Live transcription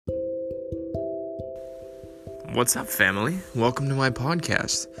What's up, family? Welcome to my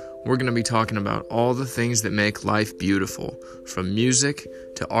podcast. We're going to be talking about all the things that make life beautiful, from music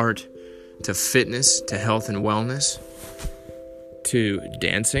to art to fitness to health and wellness to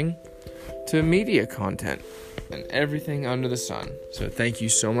dancing to media content and everything under the sun. So thank you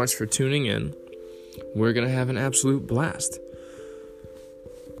so much for tuning in. We're going to have an absolute blast.